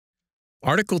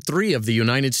Article 3 of the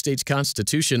United States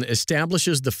Constitution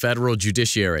establishes the federal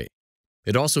judiciary.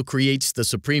 It also creates the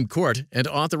Supreme Court and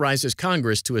authorizes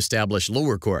Congress to establish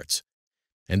lower courts.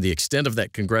 And the extent of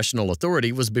that congressional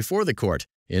authority was before the court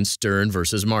in Stern v.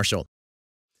 Marshall.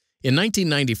 In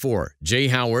 1994, J.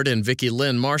 Howard and Vickie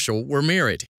Lynn Marshall were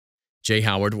married. J.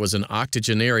 Howard was an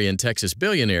octogenarian Texas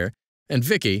billionaire, and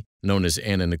Vickie, known as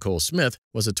Anna Nicole Smith,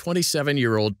 was a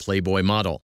 27-year-old Playboy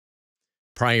model.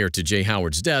 Prior to J.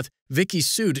 Howard's death, Vickie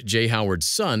sued J. Howard's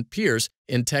son, Pierce,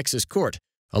 in Texas court,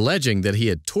 alleging that he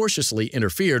had tortiously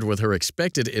interfered with her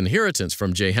expected inheritance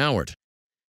from J. Howard.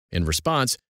 In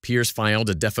response, Pierce filed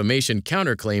a defamation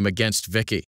counterclaim against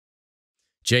Vickie.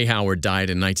 J. Howard died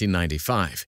in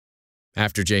 1995.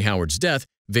 After J. Howard's death,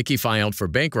 Vickie filed for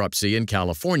bankruptcy in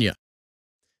California.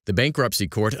 The bankruptcy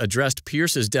court addressed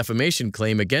Pierce's defamation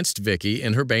claim against Vickie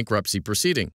in her bankruptcy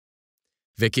proceeding.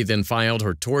 Vickie then filed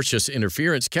her tortious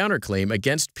interference counterclaim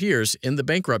against Pierce in the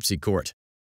bankruptcy court.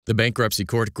 The bankruptcy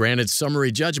court granted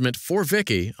summary judgment for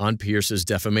Vickie on Pierce's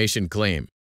defamation claim.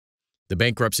 The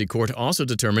bankruptcy court also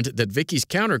determined that Vickie's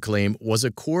counterclaim was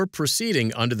a core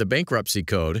proceeding under the bankruptcy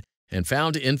code and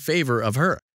found in favor of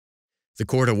her. The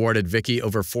court awarded Vickie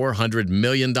over $400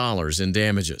 million in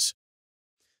damages.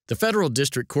 The federal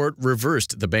district court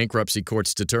reversed the bankruptcy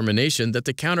court's determination that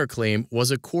the counterclaim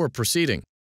was a core proceeding.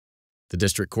 The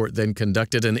district court then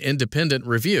conducted an independent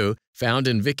review, found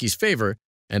in Vickie's favor,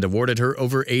 and awarded her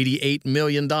over $88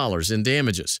 million in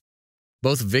damages.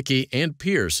 Both Vickie and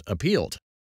Pierce appealed.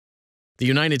 The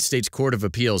United States Court of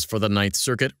Appeals for the Ninth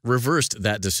Circuit reversed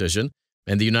that decision,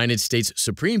 and the United States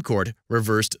Supreme Court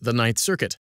reversed the Ninth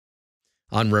Circuit.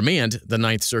 On remand, the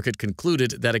Ninth Circuit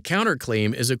concluded that a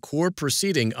counterclaim is a core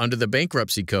proceeding under the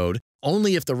bankruptcy code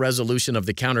only if the resolution of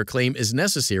the counterclaim is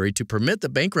necessary to permit the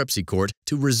bankruptcy court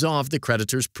to resolve the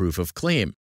creditor's proof of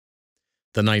claim.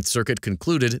 The Ninth Circuit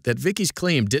concluded that Vickie's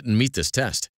claim didn't meet this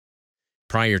test.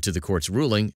 Prior to the court's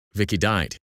ruling, Vickie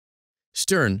died.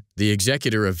 Stern, the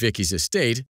executor of Vickie's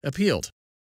estate, appealed.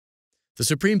 The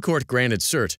Supreme Court granted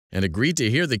cert and agreed to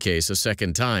hear the case a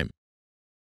second time.